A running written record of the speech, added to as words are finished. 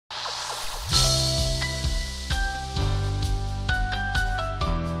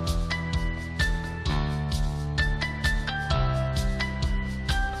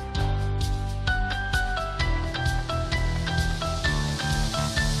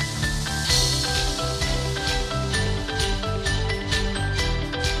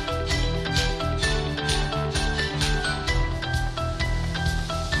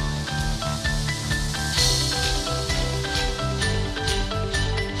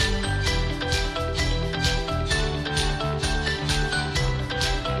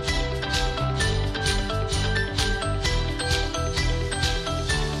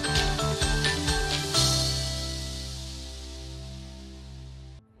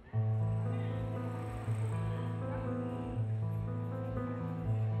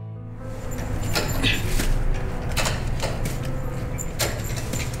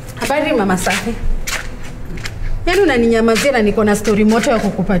mama safi. Yaani unaninyamazia na niko na story moto ya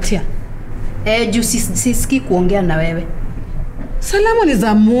kukupatia. Juu sisikii kuongea na wewe. Salamu ni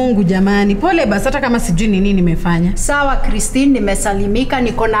za Mungu jamani. Pole basi hata kama sijui ni nini nimefanya. Sawa Christine, nimesalimika,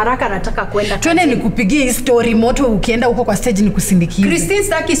 niko na haraka nataka kwenda. Twende nikupigie story moto ukienda huko kwa stage nikusindikize. Christine,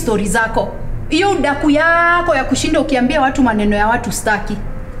 sitaki story zako. Hiyo udaku yako ya kushinda ukiambia watu maneno ya watu sitaki.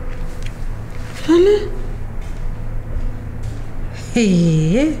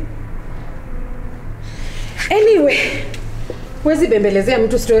 Hey. Anyway, huwezi bembelezea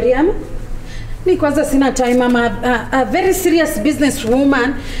mtu story ama? Ni kwanza sina time, I'm a very serious business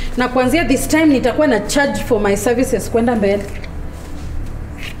woman, na kuanzia this time nitakuwa na charge for my services kwenda mbele.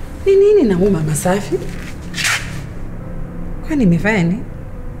 Ni nini na mama safi? Kwa nimefanya nini?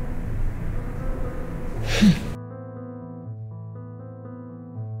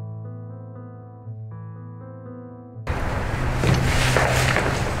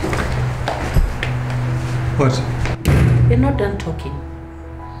 What? You're not done talking.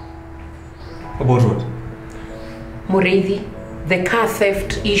 About what? Mureithi, the car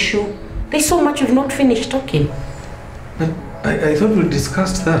theft issue. There's so much you've not finished talking. I thought we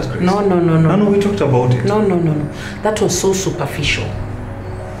discussed that, Grace. No. No, we talked about it. No. That was so superficial.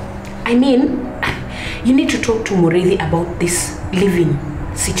 I mean, you need to talk to Mureithi about this living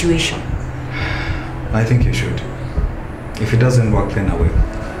situation. I think you should. If it doesn't work, then I will.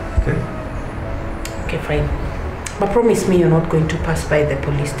 Okay? Okay, fine. But promise me you're not going to pass by the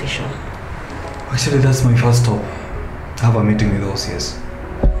police station. Actually, that's my first stop. I have a meeting with OCS.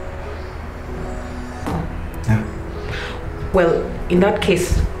 Yeah. Well, in that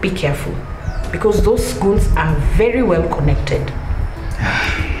case, be careful. Because those schools are very well connected.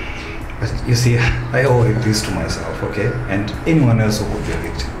 But you see, I owe this to myself, okay? And anyone else who could be a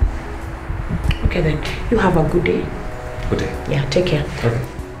victim. Okay then, you have a good day. Good day. Yeah, take care. Okay.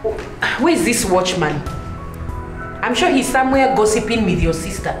 Where is this watchman? I'm sure he's somewhere gossiping with your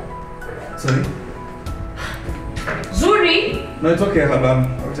sister. Sorry? Zuri! No, it's okay, Halam.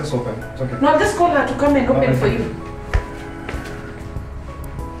 I'll just open. It's okay. No, I'll just call her to come and open for you.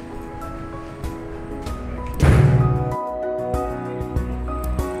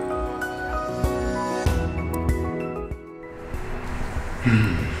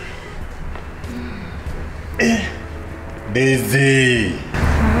 Daisy.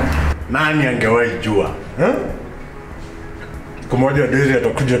 Nani angewahi jua? Kumoja Daisy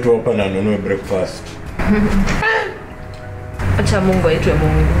atakuja tu hapa na anunue breakfast. Acha Mungu aitwe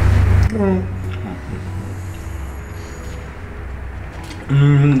Mungu.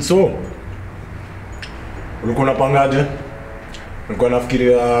 So ulikuwa unapangaje? Nilikuwa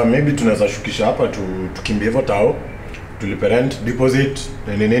nafikiria maybe tunaweza shukisha hapa tukimbie hivyo tao. Tulipe rent, deposit,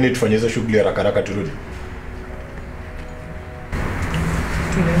 nini tufanye hizo shughuli haraka turudi.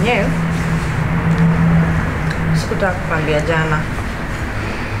 Mwenyewe sikutaka kukwambia jana.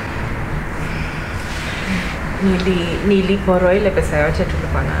 Niliporo ile pesa yote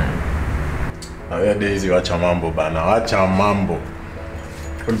tulikuwa nayo. Haya Daisy, wacha mambo bana, wacha mambo.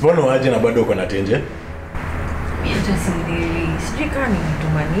 Ulipono waje na bado uko na tenje? Mimi hata sijui kama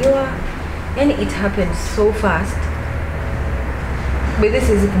nilitumaniwa. Yani it happened so fast. But this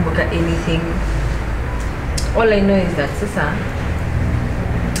isn't kumbuka anything. All I know is that sasa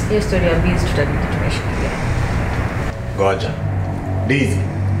hiyo story ya biz tutabidi tumeshikilia. Goja. Daisy,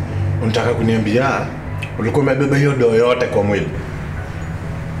 unataka kuniambia ulikuwa umebeba hiyo doo yote kwa mwili?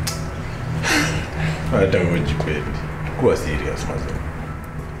 Hata ujipendi. Kuwa serious mazo.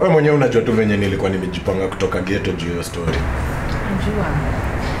 Wewe mwenyewe unajua tu venye nilikuwa nimejipanga kutoka ghetto juu ya story.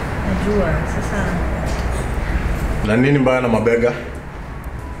 Najua sasa. Na nini mbaya na mabega?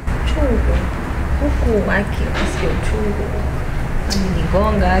 Chungu. Huku aki asio chungu.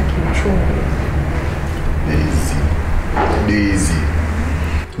 Amenigonga aki uchungu. Daisy.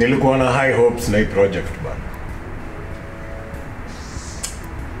 Nilikuwa na high hopes na hii project bana.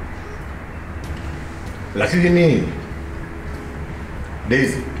 Lakini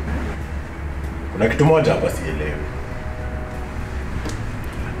Daisy, kuna kitu moja hapa sielewi.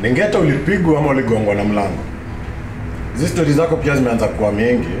 Ningeta ulipigwa ama uligongwa na mlango? Hizi stories zako pia zimeanza kuwa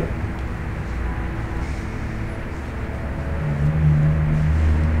mengi.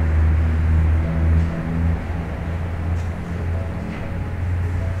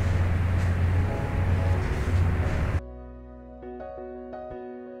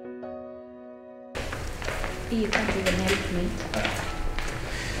 You can't even help me.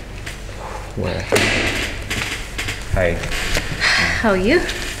 Well. Hi. How are you?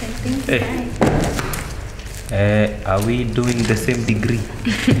 Hey. Are we doing the same degree?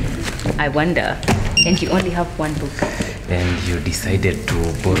 I wonder. And you only have one book. And you decided to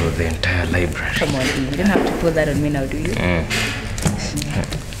borrow the entire library. Come on, you don't have to put that on me now, do you? Yeah.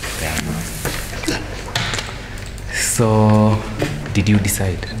 So, did you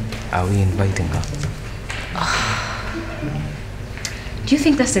decide? Are we inviting her? Do you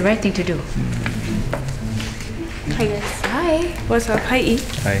think that's the right thing to do? Hi guys. Hi. What's up? Hi E.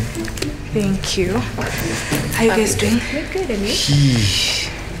 Hi. Thank you. How you guys doing? Good, and you?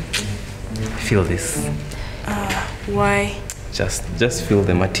 Feel this. Why? Just feel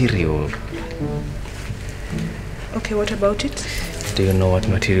the material. Okay, what about it? Do you know what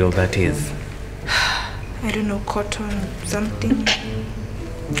material that is? I don't know, cotton, something.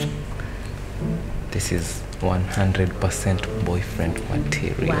 This is 100% boyfriend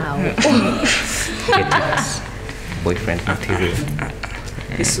material. Wow. Get it? Boyfriend material.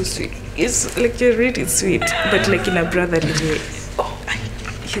 He's so sweet. He's like, you're really sweet, but like in a brotherly way. Oh,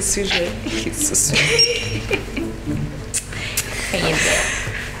 he's sweet, right? He's so sweet.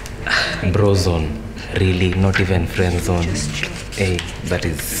 Bro zone. Really, not even friend zone. Hey, that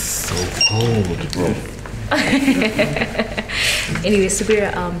is so cold, bro. Anyway,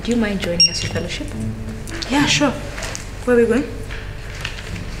 Subira, do you mind joining us for fellowship? Yeah, sure. Where are we going?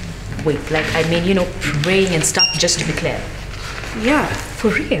 Wait, like, I mean, you know, praying and stuff, just to be clear. Yeah. For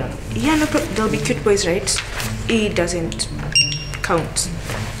real? Yeah, no problem. There'll be cute boys, right? It doesn't count.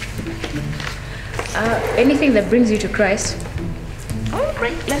 Anything that brings you to Christ. All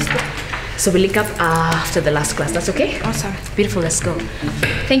right, let's go. So we link up after the last class. That's okay? Awesome. Beautiful. Let's go.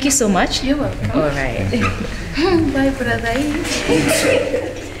 Thank you so much. You're welcome. All right. Bye, brother.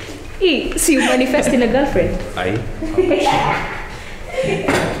 Hey, so you manifesting a girlfriend? Aye.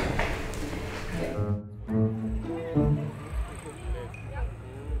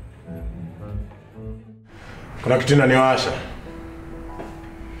 Kuna kitu inaniwasha.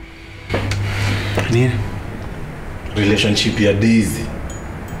 Nini? Relationship ya Daisy.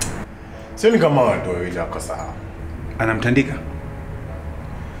 Sio ni kama watu wawili wako sawa. Anamtandika?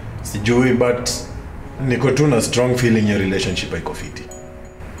 Sijui, but niko tu na strong feeling ya relationship haiko fiti.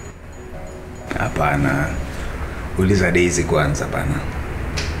 Hapana. Uliza Daisy kwanza bana.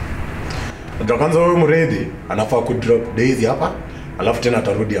 Ndio kwanza wewe Muredi anafaa ku drop Daisy hapa, alafu tena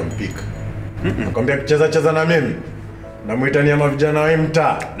atarudi ampik. Nakwambia kucheza na mimi. Namuitania mavijana wa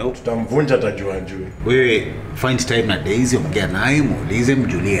mtaa. Nope. Tutamvunja tajua njui. Wewe find time na Daisy, ongea naye, muulize,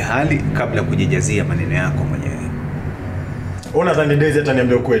 mjulie hali kabla kujijazia maneno yako mwenyewe. Unadhani Daisy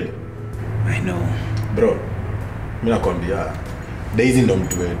ataniambia ukweli? I know. Bro, mimi nakwambia Daisy ndo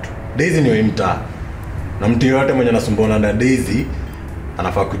mtu wetu. Daisy ni wa mtaa. Na mtu yote mwenye anasumbana na Daisy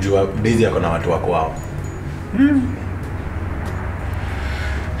anafaa kujua Daisy yako na watu wako wao.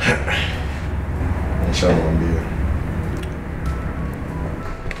 Nishamwambia.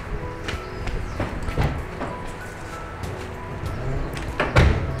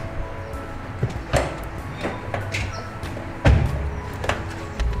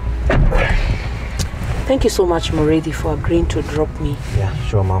 Thank you so much, Moredi, for agreeing to drop me. Yeah,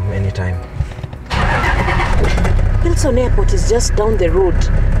 sure, mom. Anytime. Wilson Airport is just down the road.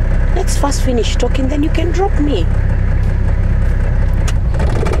 Let's first finish talking, then you can drop me.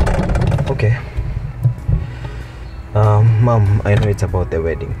 Okay. Mom, I know it's about the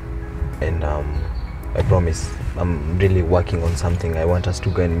wedding. And I promise, I'm really working on something. I want us to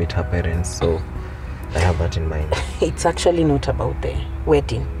go and meet her parents, so I have that in mind. It's actually not about the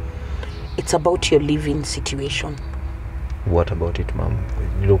wedding. It's about your living situation. What about it, Mom?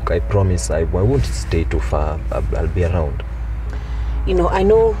 Look, I promise I won't stay too far. I'll be around. You know, I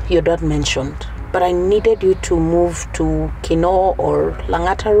know your dad mentioned, but I needed you to move to Kino or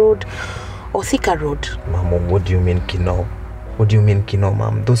Langata Road or Thika Road. Mom, what do you mean Kino? What do you mean Kino,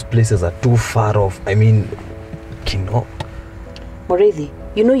 Mom? Those places are too far off. I mean, Kino. Moredi,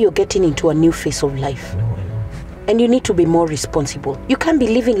 you know you're getting into a new phase of life. No, I know. And you need to be more responsible. You can't be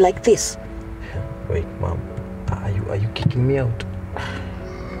living like this. Wait, Mom. Are you kicking me out?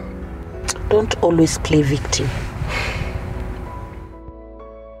 Don't always play victim.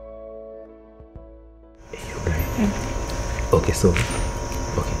 Okay, so,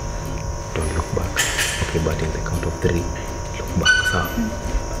 okay, don't look back. Okay, but in the count of 3, look back. So,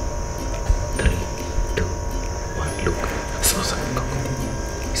 3, 2, 1, look. So, go.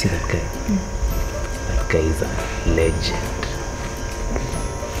 You see that guy? That guy is a legend.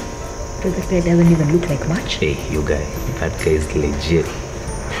 But the guy doesn't even look like much. Hey, you guy, that guy is legit.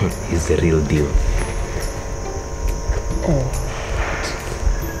 He's the real deal. Oh.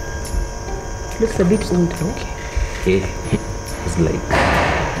 Looks a bit old, no? Hey, he's like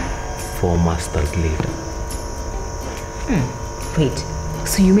 4 masters later. Wait,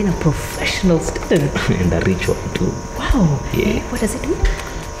 So you mean a professional student? And a rich one too. Wow. Yeah. What does it do?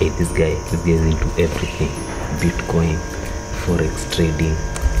 Hey, this guy is into everything. Bitcoin, forex trading,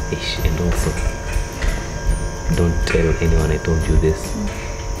 and also don't tell anyone I told you this.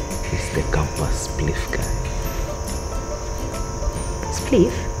 He's the campus spliff guy.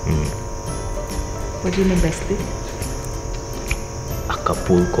 Spliff? What do you mean by spliff?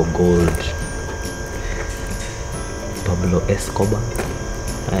 Acapulco Gold, Pablo Escobar,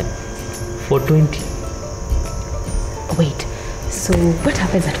 420. Wait, so what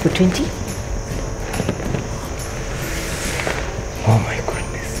happens at 420? Oh my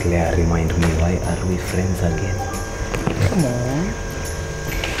goodness, Leah, remind me, why are we friends again? Come on.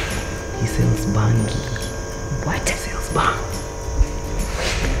 He sells bangi. What? He sells bang.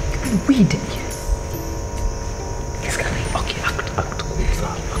 Weed. He's coming. Okay, act cool, sir.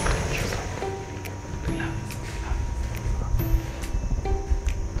 Act cool, sir. Relax.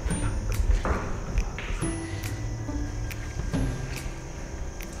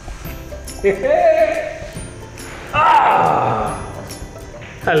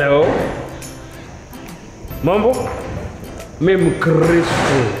 Hello. Mambo? Mimi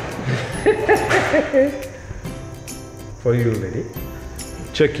Kristo. For you, lady.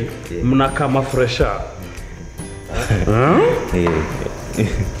 Cheki. Yeah. Mnaka mafresha.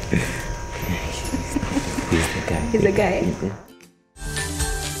 He's the guy.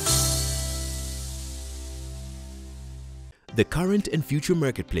 The current and future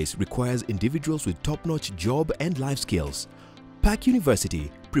marketplace requires individuals with top-notch job and life skills. PAC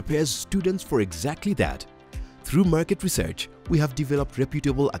University prepares students for exactly that. Through market research, we have developed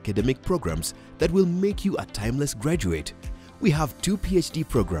reputable academic programs that will make you a timeless graduate. We have 2 PhD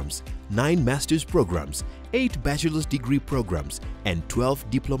programs, 9 master's programs, 8 bachelor's degree programs, and 12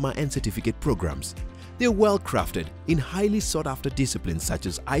 diploma and certificate programs. They're well crafted in highly sought-after disciplines such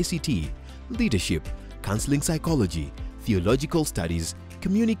as ICT, leadership, counseling psychology, theological studies,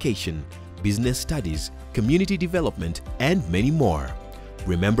 communication, business studies, community development, and many more.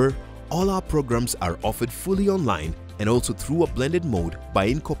 Remember, all our programs are offered fully online and also through a blended mode by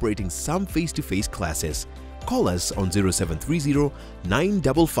incorporating some face-to-face classes. Call us on 0730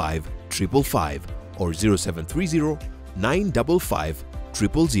 955 555 or 0730 955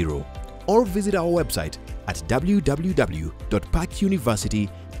 000 or visit our website at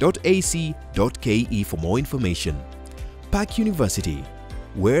www.pacuniversity.ac.ke for more information. PAC University,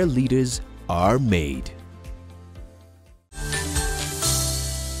 where leaders are made.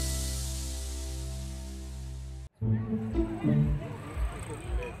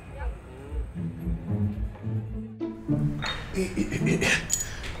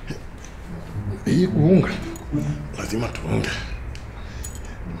 Hii kuunga lazima tuunge.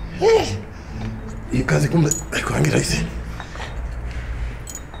 Hii kazi kumbe haikuangi rahisi.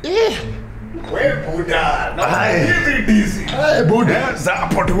 We Buddha, na hizi dizi. Buddha, za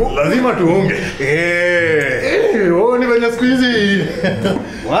hapo tu. lazima tuunge. Ni venye siku hizi.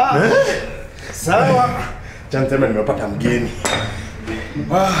 Sawa. Chansema nimepata mgeni.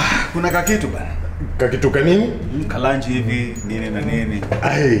 Kuna kakitu bana. Kakitu kanini? Kalanji hivi, nini na nini.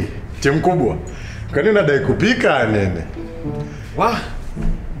 Chemkubwa. Kwani unadai kupika nene?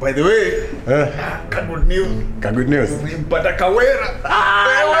 By the way, good news. Good news. Nimpata Kawera.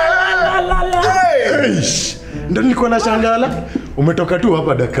 Ndio nilikuwa na shangala. Umetoka tu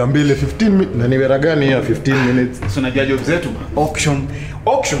hapa dakika 2 15 minutes na ni wera gani ya 15 minutes? So unajua job zetu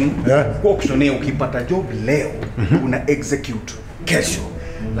auction ni ukipata job leo una execute kesho.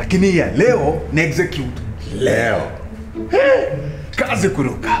 Lakini ya leo na execute leo. Kazi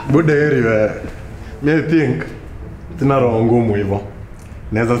kuruka. Buda heri wewe. Me think sina roho ngumu hivyo.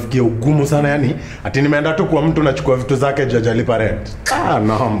 Naweza sikia ugumu sana yani ati nimeenda tu kwa mtu nachukua vitu zake jajalipa rent.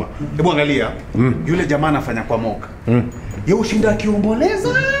 Naomba. Hebu angalia. Yule jamaa anafanya kwa moka. Yeye ushinda akiomboleza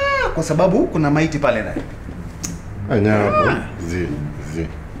kwa sababu kuna maiti pale ndani. Anyapo.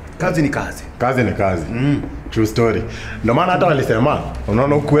 Kazi ni kazi. True story. Ndio maana hata walisema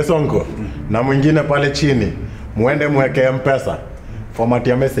unaona ukue songo na mwingine pale chini muende mweke M-Pesa. Format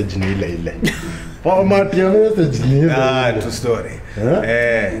ya message ni ile. Format ya message ni ile. True story.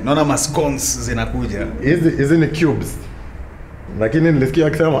 Naona mascones zinakuja. Hizi ni cubes. Lakini nilisikia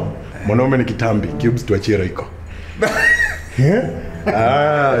akisema mwanaume ni kitambi, cubes tuachie Roiko.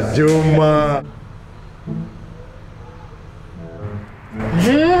 Juma.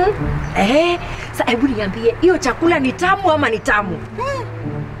 Sasa hebu niambie, hiyo chakula ni tamu ama ni tamu?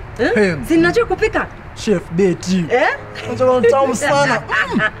 Sinajua kupika? Chef Betty. Unajua tamu sana.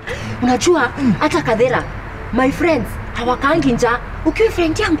 Unajua hata Kadhera, my friends, hawakaangi njaa. Ukiwa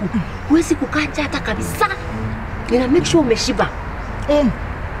friend yangu, huwezi kukaa njaa hata kabisa. Nina make sure umeshiba.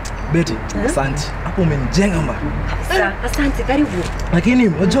 Betty, asante. Hapo umenijenga mba. Asante, karibu. Lakini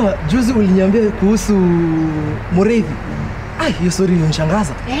unajua juzi uliniambia kuhusu Mureithi. Hiyo story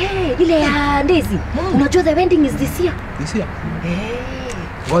inanishangaza. Ile ya Daisy. Unajua the wedding is this year. This year?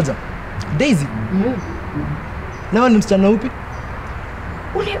 Ngoja. Daisy. Leo ni msichana upi?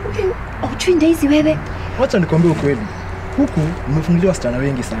 Ule uchui Daisy wewe. Wacha nikwambie ukweli. Huku nimefunguliwa wasichana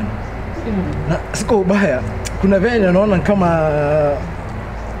wengi sana. Na siko ubaya. Kuna vile naona kama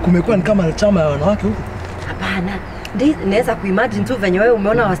kumekuwa ni kama chama ya wanawake huku. Hapana. Daisy naweza kuimagine tu venye wewe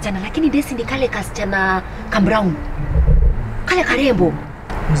umeona wasichana, lakini Daisy ni kale kasichana Brown. Kale karembo.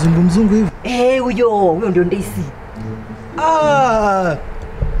 Mzungu hivi. Huyo ndio Daisy.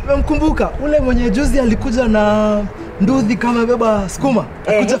 Nimemkumbuka ule mwenye juzi alikuja na nduthi kama beba skuma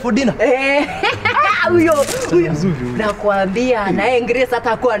akuja for dinner. Huyo nakwambia, naye Grace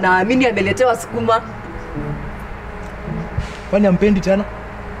hata kwa naamini ameletewa skuma. Kwani ampendi tena?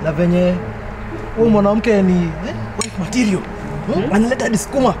 Na venye huyo mwanamke ni wife material. Analeta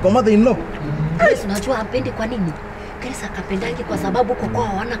diskuma kwa mother in law. Grace unajua ampendi kwa nini? Grace akapendangi kwa sababu kwa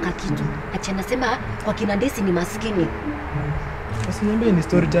hawana kakitu. Acha nasema kwa kina Daisy ni maskini. Usiniambie ni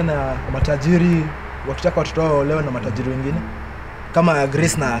story tena ya matajiri wakitaka watoto wao leo na matajiri wengine. Kama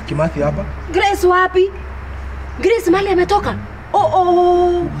Grace na Kimathi hapa. Grace wapi? Grace mali ametoka?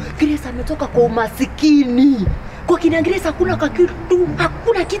 Grace ametoka kwa umasikini. Kwa kina Grace hakuna kitu,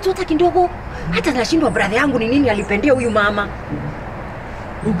 hakuna kitu hata kidogo. Hata nashindwa brother yangu ni nini alipendia huyu mama.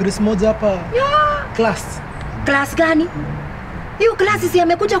 Huyu Grace moja hapa. Class gani? Hiyo class si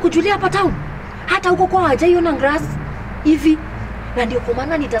amekuja kujulia hapa town. Hata huko kwa hajaiona Grace hivi. Na ndio kwa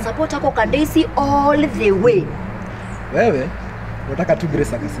maana nitasupport hako kwa Daisy all the way. Wewe unataka tu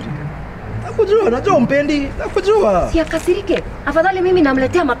Grace akasirike. Nakujua, najua umpendi, nakujua. Si akasirike. Afadhali mimi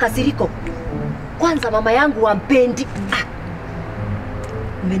namletea makasiriko. Kwanza mama yangu ampendi.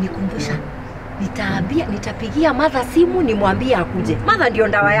 Umenikumbusha. Nitapigia mother simu nimwambie akuje. Mother ndio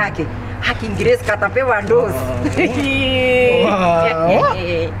ndawa yake. Haki Grace katapewa ndozi.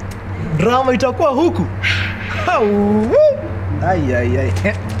 Drama itakuwa huku. Ai.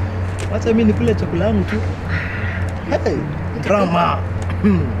 Wacha mimi nikule chakula yangu tu. Drama.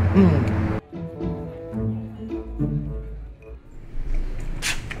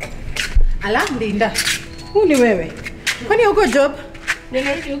 Ala, Linda. Huu ni wewe. Kwani uko job?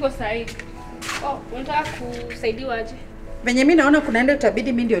 Ninarudi huko saa hii. Unataka kusaidiwa aje? Venye mimi naona kunaenda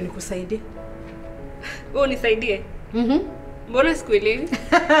utabidi mimi ndio nikusaidie. Wewe unisaidie? Mbona sikuelewi?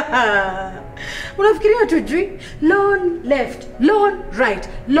 Unafikiria tujui? Loan left, loan right,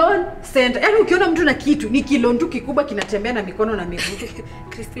 loan center. Yaani ukiona mtu na kitu ni kilon tu kikubwa kinatembea na mikono na miguu.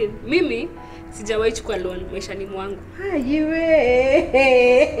 Christine, mimi sijawahi chukua loan maishani mwangu.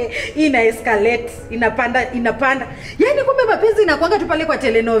 Ina escalate, inapanda. Yaani kumbe mapenzi inakuanga tu pale kwa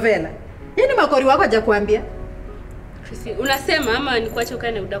telenovela. Yaani makori wako hajakuambia? Christine, unasema ama nikuache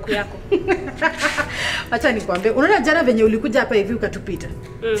ukae na udaku yako? Acha nikwambie. Unaona jana venye ulikuja hapa hivi ukatupita.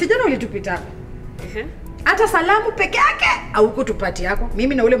 Si jana ulitupita? Hata salamu peke yake au kutupati yako.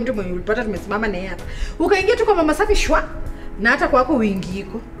 Mimi na ule mtu mwenye ulipata tumesimama naye hapa. Ukaingia tu kwa mama safi shwa na hata kwako wingi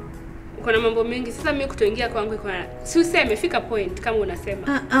iko. Uko na mambo mengi. Sasa mimi kutoingia kwangu iko na si useme fika point kama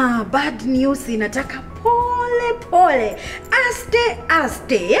unasema. Bad news inataka pole.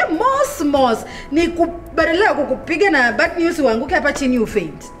 Aste. Mos. Ni kubadala kukupiga na bad news uanguke hapa chini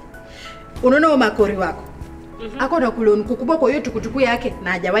ufaint. Unaona makori wako. Ako na kuloni kukubwa kwa hiyo tukutuku yake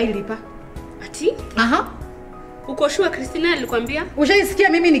na hajawahi lipa. Ati? Uko sure Christina alikwambia? Ushaisikia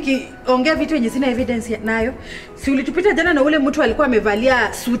mimi nikiongea vitu yenye sina evidence nayo? Si ulitupita jana na ule mtu alikuwa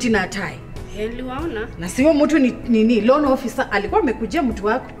amevalia suti na tie. Niliwaona. Na sio mtu ni loan officer alikuwa amekujia mtu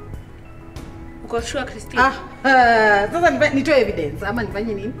wako. Uko sure Christina? Sasa nitoe evidence ama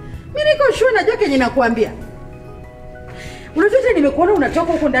nifanye nini? Mimi niko sure najua kenye nakuambia. Unajua nimekuona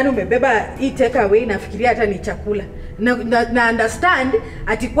unatoka huko ndani umebeba hii take away nafikiria hata ni chakula. Na understand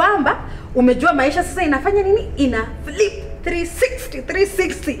ati kwamba umejua maisha sasa inafanya nini? Ina flip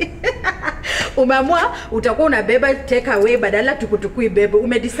 360. Umeamua utakuwa unabeba take away badala tukutuku ibebe.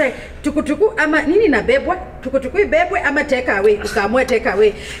 Umedecide tukutuku ama nini nabebwa? Tukutuku ibebwe ama take away? Ukaamua take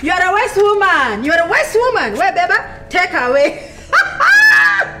away. You are a wise woman. Wewe beba take away.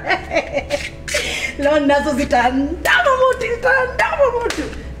 Leo nazo zitaandama moto.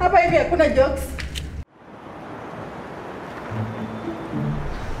 Hapa hivi hakuna jokes.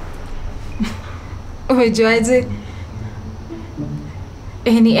 Umejuaje?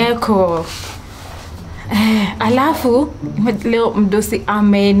 Ni echo. Alafu leo mdosi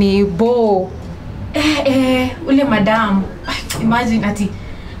amenibo. Ule madam. Imagine ati,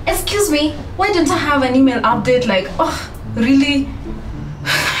 excuse me, why don't I have an email update like, Really?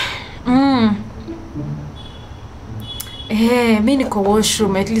 Mi niko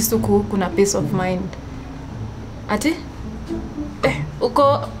washroom, at least huku kuna peace of mind. Ati?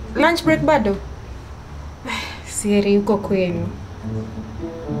 Uko lunch break bado? Siri, uko kwenu.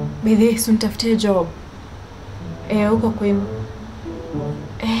 Bidhi, sunitafutie job. Uko kwenu.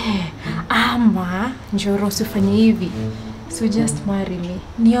 Ama, Njoro usifanye hivi. So just marry me.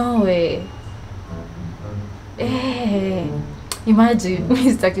 Niowe. Imagine,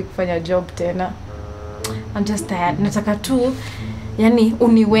 mimi sitaki kufanya job tena. I'm just tired. Nataka tu, yani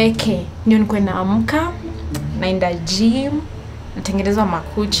uniweke. Ndio nikuwe naamka, naenda gym, natengeneza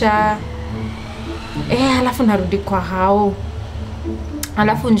makucha. Alafu narudi kwa hao.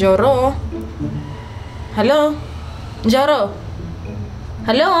 Alafu Njoro. Hello? Njoro?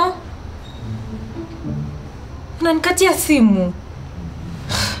 Hello? Unanikatia simu.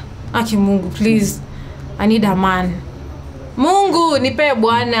 Aki Mungu, please. I need a man. Mungu, nipe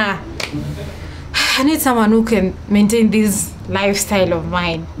bwana. I need someone who can maintain this lifestyle of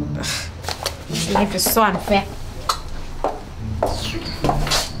mine. Life is so unfair.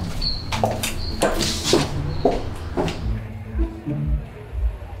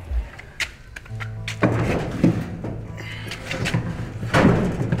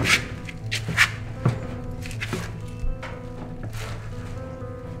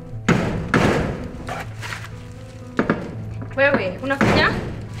 Wewe, unafanya?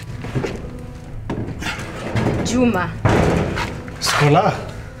 Juma. Skola.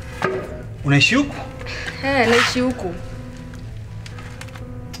 Unaishi huku? Naishi huku.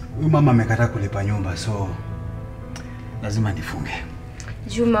 Huyu mama amekataa kulipa nyumba, so lazima nifunge.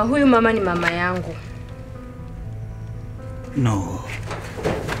 Juma, huyu mama ni mama yangu. No.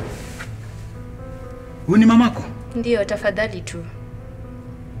 Huyu ni mamako? Ndio, tafadhali tu.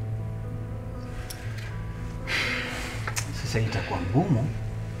 Sasa itakuwa ngumu.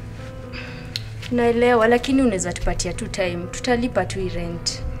 Naelewa, lakini unaweza tupatia tu time. Tutalipa tu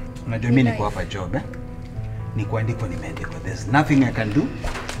rent. Unajua mimi niko hapa job, Ni kuandikwa nimeandikwa. There's nothing I can do.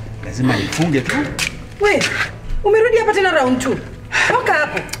 Lazima nifunge tu. We, umerudi hapa tena round 2. Toka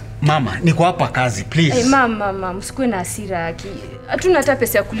hapo. Mama, niko hapa kazi, please. Mama, msikuwe na hasira haki. Hatuna hata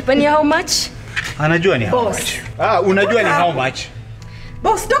pesa ya kulipa. Ni how much? Anajua ni how much. Unajua ni how much.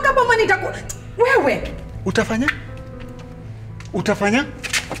 Boss, toka hapo mani wewe. Utafanya?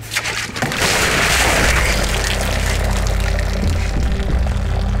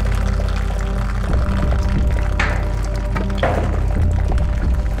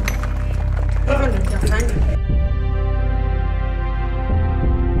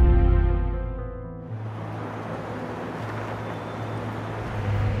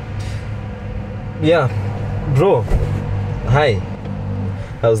 Yeah, bro. Hi.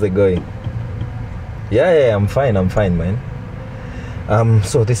 How's it going? Yeah, I'm fine, man.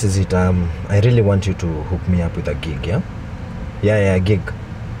 So this is it. I really want you to hook me up with a gig, yeah? Yeah, gig.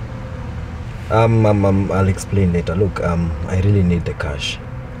 I'll explain later. Look, I really need the cash.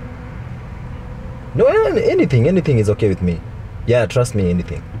 No, anything is okay with me. Yeah, trust me,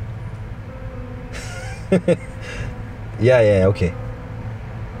 anything. Yeah, okay.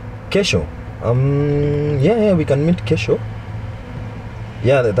 Kesho. Yeah, we can meet Kesho.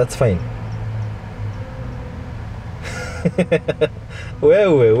 Yeah, that's fine.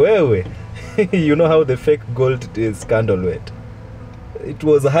 Wewe. You know how the fake gold is scandal went. It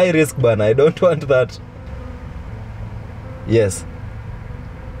was a high risk, man. I don't want that. Yes.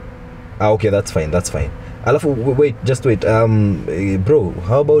 Okay, that's fine. Alafu, wait. Bro,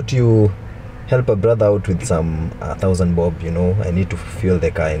 how about you help a brother out with some 1,000 bob, you know? I need to fuel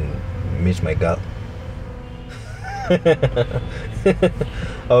the car and meet my girl.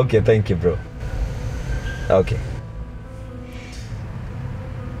 Okay, thank you, bro. Okay.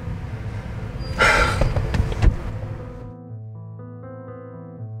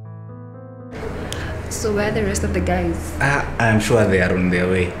 So where are the rest of the guys? I'm sure they are on their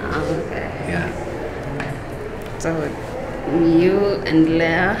way. Okay. Yeah. So you and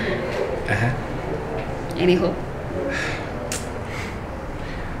Leah. Any hope?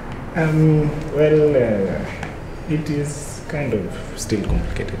 Well, it is kind of still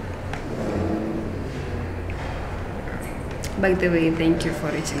complicated. By the way, thank you for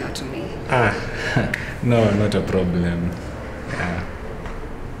reaching out to me. No, not a problem.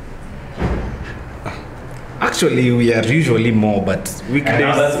 Actually, we are usually more, but weekdays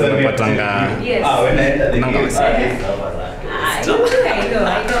unapatanga. Yes. Nanga wasi. I know.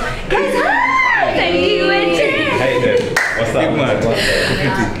 Guys, hi! Hi there. What's up, man?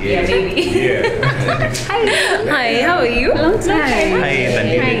 Yeah, baby. Yeah. Hi, how are you? Long time. Hi,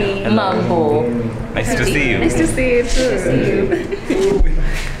 Daniel. Mambo. Nice to see you. Nice to see you too.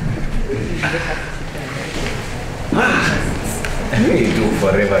 You do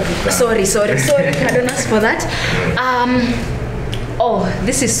forever to come. Sorry. Pardon us for that. Oh,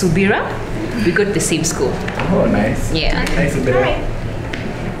 this is Subira. We go to the same school. Oh, nice. Yeah. Nice to Hi.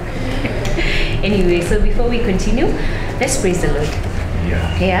 Anyway, so before we continue, let's praise the Lord.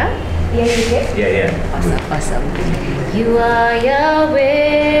 Yeah. Yeah? Yeah, you okay? Yeah. Awesome. You are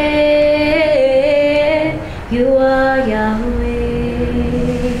Yahweh. You are Yahweh.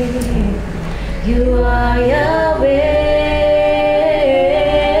 You are Yahweh.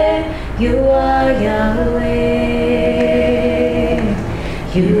 You are Yahweh.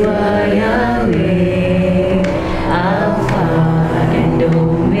 You are Yahweh. Alpha and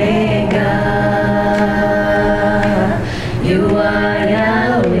Omega. You are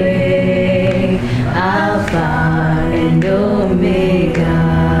Yahweh. Alpha and Omega.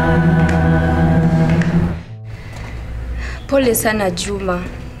 Pole sana Juma.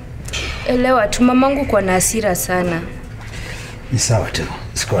 Elewa tu mamangu kwa na hasira sana. Ni sawa tu,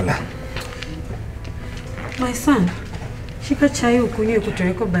 Skola. My son, shika chai ukunywe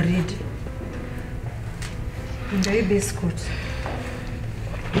kutoweko baridi. Ndio hii biscuit.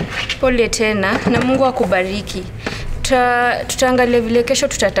 Pole tena na Mungu akubariki. Tutaangalia vile kesho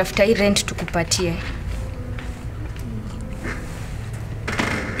tutatafuta hii rent tukupatie.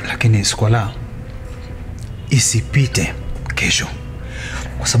 Lakini Skola, isipite kesho.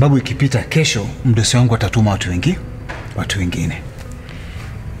 Kwa sababu ikipita kesho, mdosi wangu atatuma watu wengine.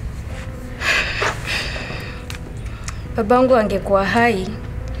 Babangu angekuwa hai,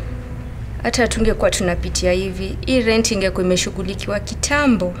 hata tungekuwa tunapitia hivi. Hii rent ingekuwa imeshughulikiwa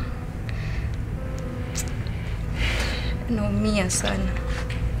kitambo. Naumia sana.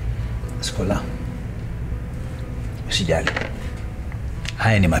 Skola, usijali.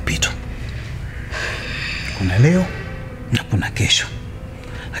 Haya ni mapito. Kuna leo na kuna kesho.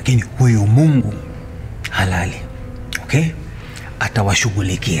 Lakini huyu Mungu halali. Okay?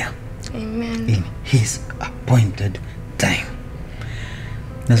 Atawashughulikia. Amen. In his appointed time.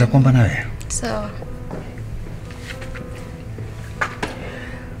 Naweza kuomba na wewe? Sawa.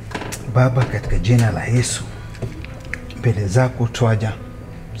 Baba, katika jina la Yesu, mbele zako twaja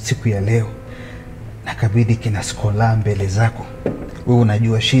siku ya leo. Nakabidhi kina Skola mbele zako. Wewe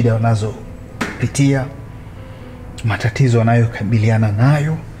unajua shida wanazopitia, matatizo wanayokabiliana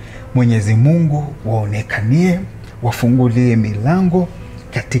nayo. Mwenyezi Mungu waonekanie, wafungulie milango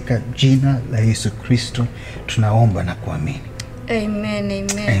katika jina la Yesu Kristo tunaomba na kuamini. Amen.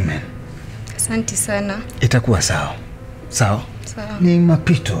 Amen. Asante sana. Itakuwa sawa. Sawa? Sawa. Ni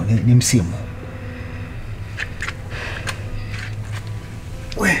mapito, ni msimu.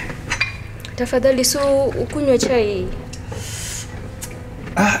 Tafadhali ukunywe chai.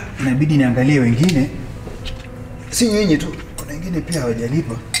 Inabidi niangalie wengine. Si nyinyi tu, kuna wengine pia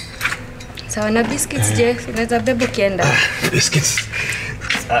hawajalipa. Sawa, na biscuits je, unaweza beba kienda? Biscuits.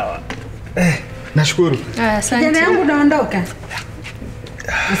 Sawa. Nashukuru. Asante. Kijana yangu naondoka.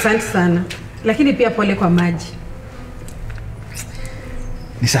 Asante sana. Lakini pia pole kwa maji.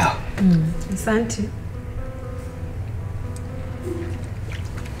 Ni sawa. Asante.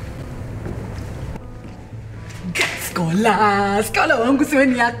 Skola wangu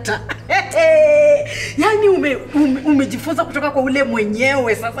siweni hata. Yaani umejifunza kutoka kwa ule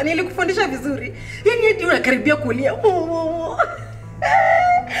mwenyewe sasa. Nilikufundisha vizuri. Yaani hadi unakaribia kulia.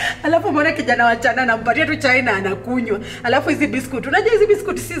 Alafu mbona kijana wachana nampatia tu chai na anakunywa. Alafu hizi biscuit. Unajua hizi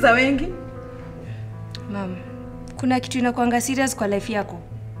biscuit si za wengi? Mama, kuna kitu inakuanga serious kwa life yako.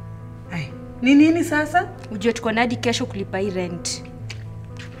 Ni nini sasa? Ujue tuko hadi kesho kulipa hii rent.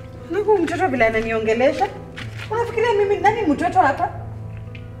 Niko mtoto bila ananiongelesha. Unafikiria mimi nani mtoto hapa?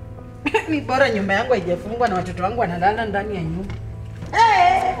 Ni bora nyumba yangu haijafungwa na watoto wangu wanalala ndani ya nyumba.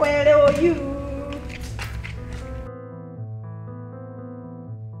 Leo you.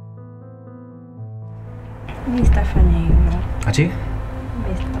 Mimi sitafanya hivyo. Ati? Mimi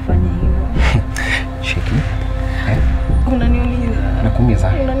sitafanya hivyo. Shiki. Unaniumiza.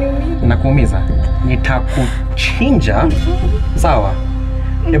 Nakuumiza. Unaniumiza. Nakuumiza. Nitakuchinja. Sawa?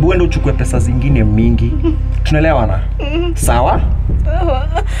 Hebu uende uchukue pesa zingine mingi. Tunaelewana? Sawa?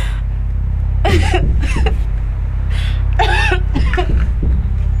 Sawa.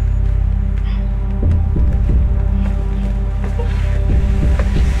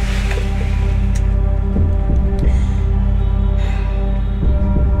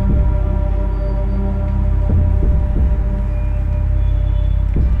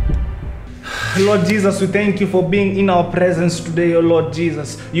 Lord Jesus, we thank you for being in our presence today, oh Lord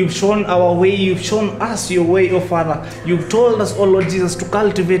Jesus. You've shown our way, you've shown us your way, oh Father. You've told us, oh Lord Jesus, to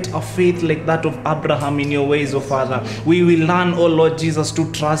cultivate a faith like that of Abraham in your ways, oh Father. We will learn, oh Lord Jesus,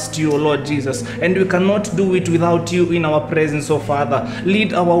 to trust you, oh Lord Jesus. And we cannot do it without you in our presence, oh Father.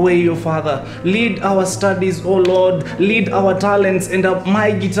 Lead our way, oh Father. Lead our studies, oh Lord. Lead our talents and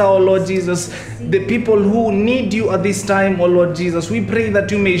my guitar, oh Lord Jesus. The people who need you at this time, oh Lord Jesus. We pray that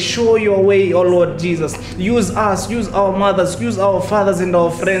you may show your way, oh Lord Jesus. Use us, use our mothers, use our fathers and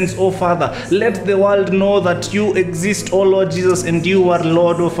our friends, oh Father. Let the world know that you exist, oh Lord Jesus, and you are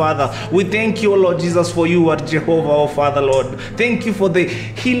Lord, oh Father. We thank you, oh Lord Jesus, for you are Jehovah, oh Father, Lord. Thank you for the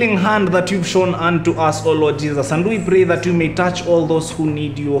healing hand that you've shown unto us, oh Lord Jesus. And we pray that you may touch all those who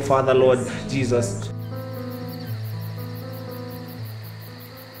need you, oh Father, Lord Jesus.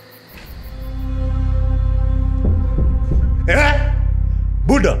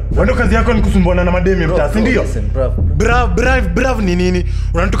 Buda, wando kazi yako ni kusumbuana na mademi mtaa, si ndio? Brave ni nini?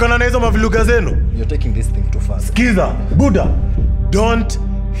 Unatukana na hizo maviluga zenu? You're taking this thing too far. Skiza, Buda, don't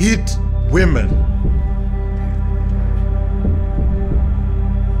hit women.